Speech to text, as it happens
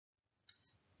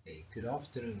Good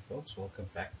afternoon, folks. Welcome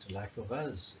back to Life of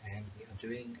Us, and we are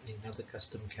doing another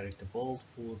custom character build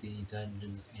for the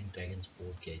Dungeons and Dragons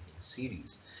board gaming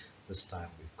series. This time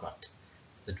we've got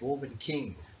the Dwarven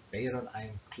King, Baeron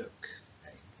Ironcloack,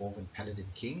 a Dwarven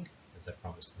Paladin King. As I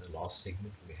promised in the last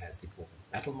segment, we had the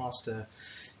Dwarven Battlemaster.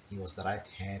 He was the right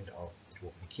hand of the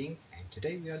Dwarven King, and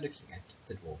today we are looking at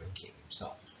the Dwarven King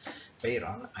himself,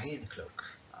 Baeron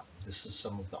Ironcloack. This is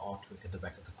some of the artwork at the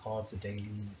back of the cards, the daily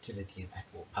utility and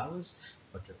at-will powers.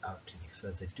 But without any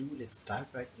further ado, let's dive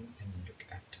right in and look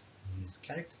at his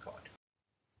character card.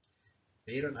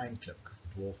 Baeron Ironcloack,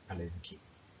 Dwarf Paladin King.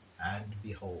 And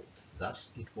behold,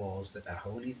 thus it was that a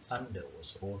holy thunder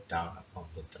was wrought down upon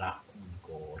the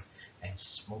Drakungor, and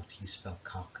smote his fell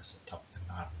carcass atop the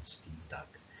Narnstein dug.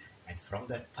 And from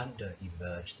that thunder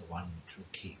emerged the one true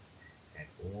king, and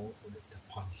all who looked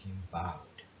upon him bowed.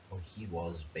 For he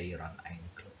was Baeron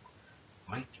Ironcloack,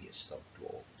 mightiest of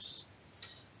dwarves.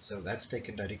 So that's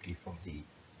taken directly from the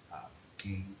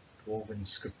Dwarven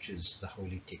scriptures, the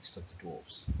holy text of the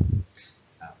dwarves.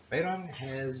 Baeron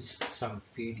has some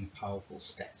fairly powerful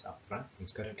stats up front.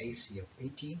 He's got an AC of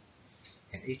 18,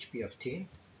 an HP of 10,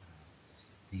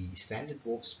 the standard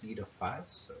dwarf speed of 5,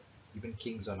 so even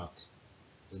kings are not,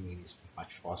 doesn't mean he's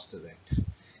much faster than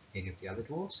any of the other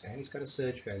dwarves, and he's got a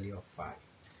surge value of 5.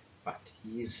 But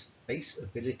his base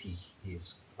ability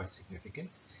is quite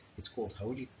significant. It's called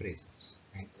Holy Presence,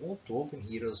 and all Dwarven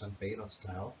heroes on Baeron's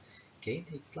tile gain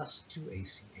a +2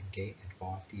 AC and gain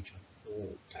advantage on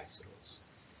all dice rolls.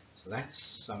 So that's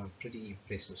some pretty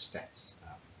impressive stats.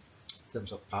 In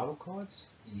terms of power cards,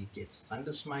 he gets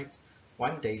Thunder Smite,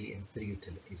 1 daily and 3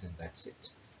 utilities, and that's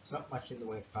it. It's not much in the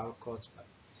way of power cards, but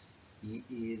he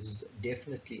is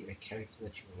definitely a character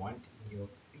that you want in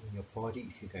your party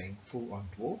if you're going full on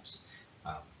dwarves.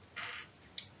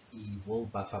 He will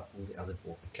buff up all the other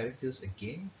dwarven characters.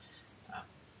 Again,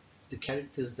 the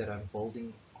characters that I'm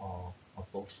building are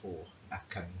built for an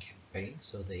upcoming campaign,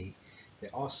 so they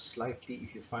are slightly,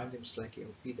 if you find them slightly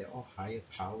OP, they are higher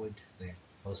powered than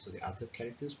most of the other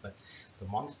characters, but the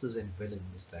monsters and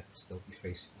villains that they'll be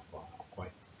facing off are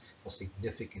quite or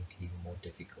significantly more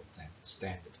difficult than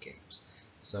standard games.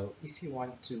 So if you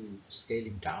want to scale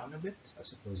him down a bit, I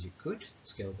suppose you could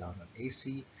scale down on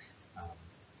AC,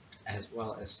 as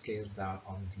well as scale down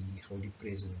on the Holy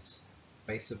Presence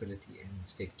base ability, and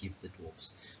instead give the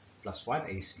dwarves +1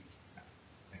 AC,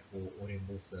 or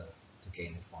remove the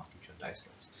gain advantage on dice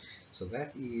rolls. So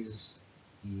that is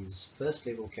his first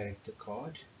level character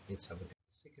card. Let's have a look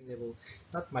at the second level.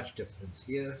 Not much difference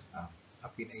here.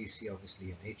 Up in AC,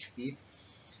 obviously, an HP,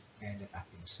 and an up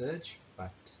in surge,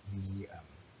 but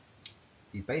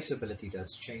the base ability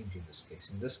does change in this case.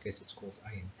 In this case, it's called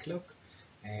Ironcloak,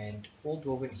 and all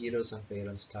Dwarven heroes on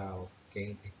Baeron's tile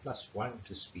gain a +1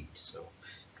 to speed. So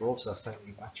dwarves are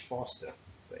suddenly much faster.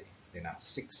 They're now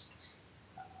 6.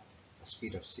 A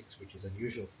speed of 6, which is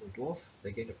unusual for a dwarf.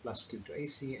 They gain a +2 to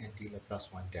AC and deal a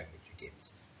 +1 damage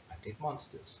against undead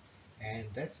monsters. And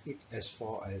that's it as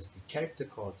far as the character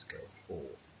cards go for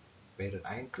Baeron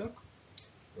Ironcloack.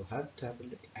 We'll have to have a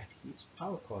look at his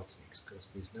power cards next, because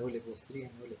there's no level 3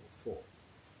 and no level 4,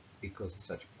 because he's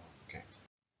such a powerful character.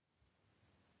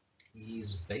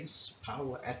 His base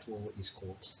power at will is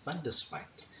called Thunder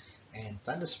Smite, and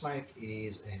Thunder Smite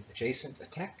is an adjacent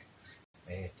attack.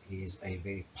 It is a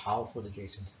very powerful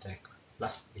adjacent attack,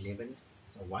 +11,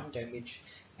 so 1 damage,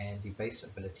 and the base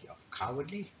ability of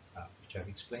Cowardly, which I've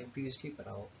explained previously, but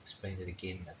I'll explain it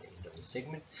again at the end of the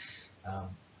segment.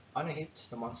 On a hit,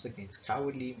 the monster gains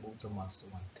Cowardly, move the monster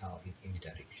 1 tile in any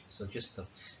direction. So just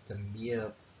the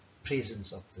mere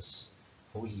presence of this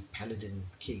Holy Paladin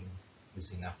King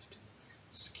is enough to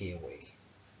scare away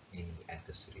any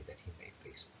adversary that he may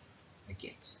face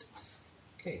against.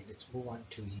 Okay, let's move on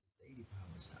to his daily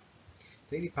powers now.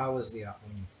 Daily powers, there are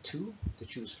only 2 to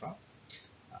choose from,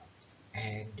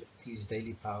 and these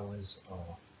daily powers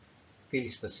are fairly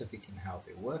specific in how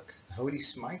they work. The Holy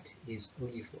Smite is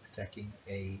only for attacking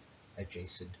a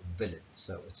adjacent villain,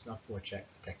 so it's not for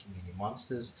attacking any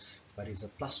monsters, but is a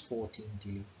 +14,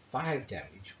 dealing 5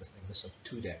 damage with a miss of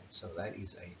 2 damage. So that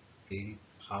is a very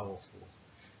powerful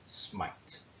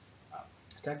smite.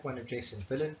 Attack 1 adjacent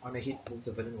villain. On a hit, move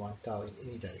the villain 1 tile in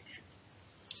any direction.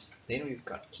 Then we've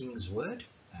got King's Word.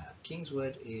 King's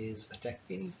Word is attack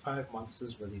any 5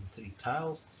 monsters within 3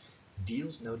 tiles.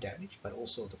 Deals no damage, but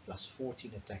also the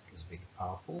 +14 attack is very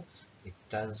powerful. It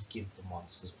does give the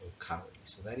monsters all Cowardly.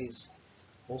 So that is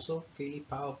also fairly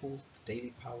powerful. The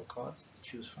daily power cards to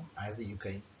choose from. Either you're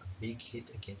going a big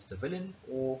hit against the villain,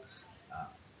 or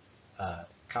a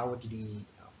Cowardly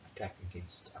attack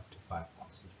against up to 5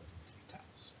 monsters within 3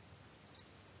 tiles.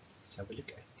 Let's have a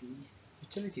look at the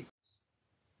utility.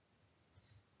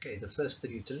 Okay, the first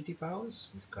three utility powers,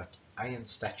 we've got Iron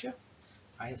Stature.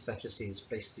 Iron Stature says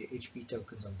place 3 HP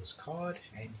tokens on this card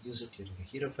and use it during a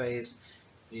hero phase.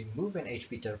 Remove an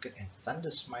HP token and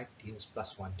Thunder Smite deals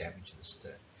 +1 damage this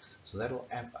turn. So that will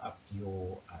amp up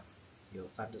your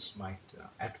Thunder Smite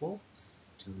at will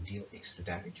to deal extra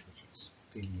damage, which is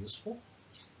really useful.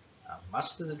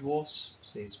 Master the Dwarfs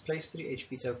says place 3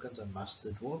 HP tokens on Master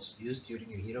the Dwarfs used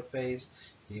during a hero phase.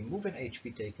 Remove an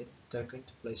HP token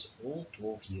to place all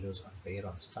Dwarf heroes on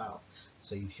Baeron's tile.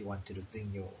 So if you wanted to bring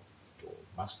your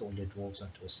Master all your Dwarves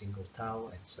onto a single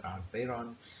tile and surround Baeron,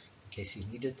 in case he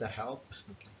needed the help,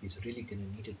 he's really going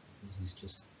to need it because he's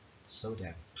just so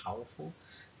damn powerful.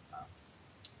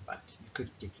 But you could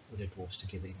get all the Dwarves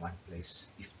together in one place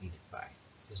if needed by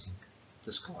using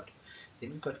this card.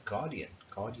 Then we've got Guardian.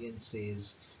 Guardian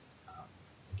says,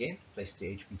 again, place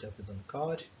 3 HP tokens on the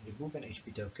card, remove an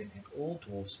HP token, and all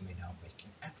Dwarves may now make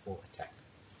an at-will attack.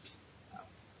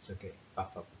 So okay,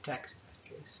 buff up attacks in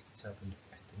that case. Let's have a look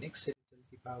at the next set of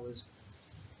utility powers.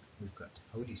 We've got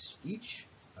Holy Speech.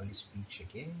 Holy Speech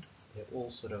again, they all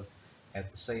sort of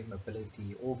have the same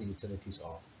ability. All the utilities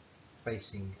are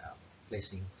placing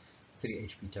 3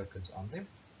 HP tokens on them.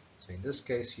 So in this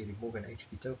case, you remove an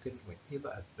HP token whenever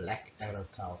a black arrow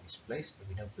tile is placed. And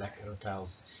we know black arrow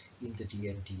tiles in the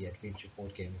D&D adventure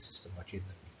board gaming system are generally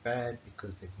bad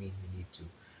because they mean we need to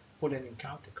pull an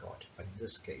encounter card. But in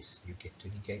this case, you get to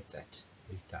negate that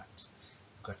 3 times.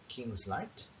 We've got King's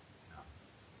Light.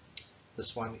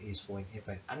 This one is for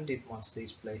whenever an undead monster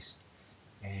is placed,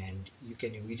 and you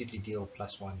can immediately deal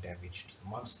 +1 damage to the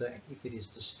monster, and if it is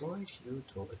destroyed, you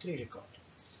draw a treasure card.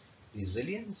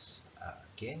 Resilience,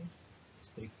 again,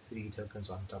 3 tokens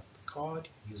on top of the card,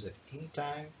 use it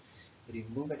anytime.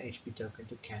 Remove an HP token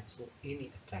to cancel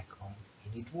any attack on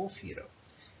any dwarf hero.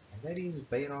 And that is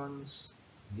Baeron's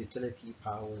utility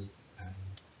powers, and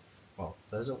well,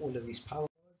 those are all of his powers.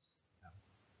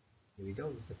 Here we go,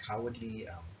 it's the cowardly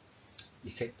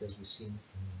effect as we've seen in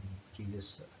the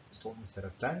previous installments that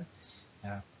I've done.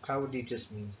 Cowardly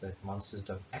just means that monsters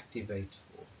don't activate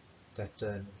for that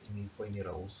turn for any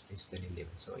rolls less than 11.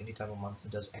 So anytime a monster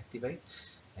does activate,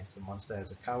 and if the monster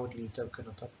has a cowardly token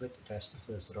on top of it, it has to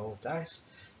first roll dice.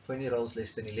 For any rolls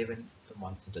less than 11, the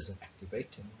monster doesn't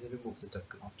activate, and we remove the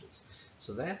token afterwards.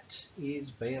 So that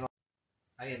is Baeron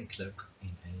Ironcloack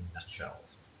in a nutshell.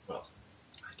 Well,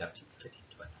 I doubt he'd fit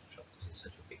into a nutshell because he's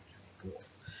such a big dwarf.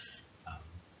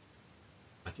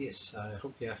 But yes, I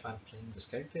hope you have fun playing this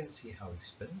character and see how he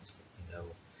spins. Let me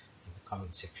know in the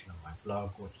comment section of my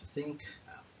blog what you think.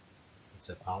 It's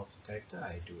a powerful character,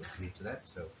 I do agree to that.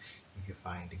 So if you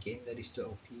find again that he's too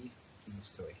OP,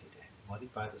 please go ahead and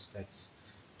modify the stats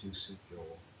to suit your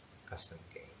custom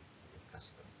game, your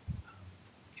custom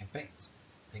campaigns.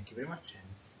 Thank you very much,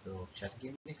 and we'll chat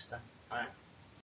again next time. Bye.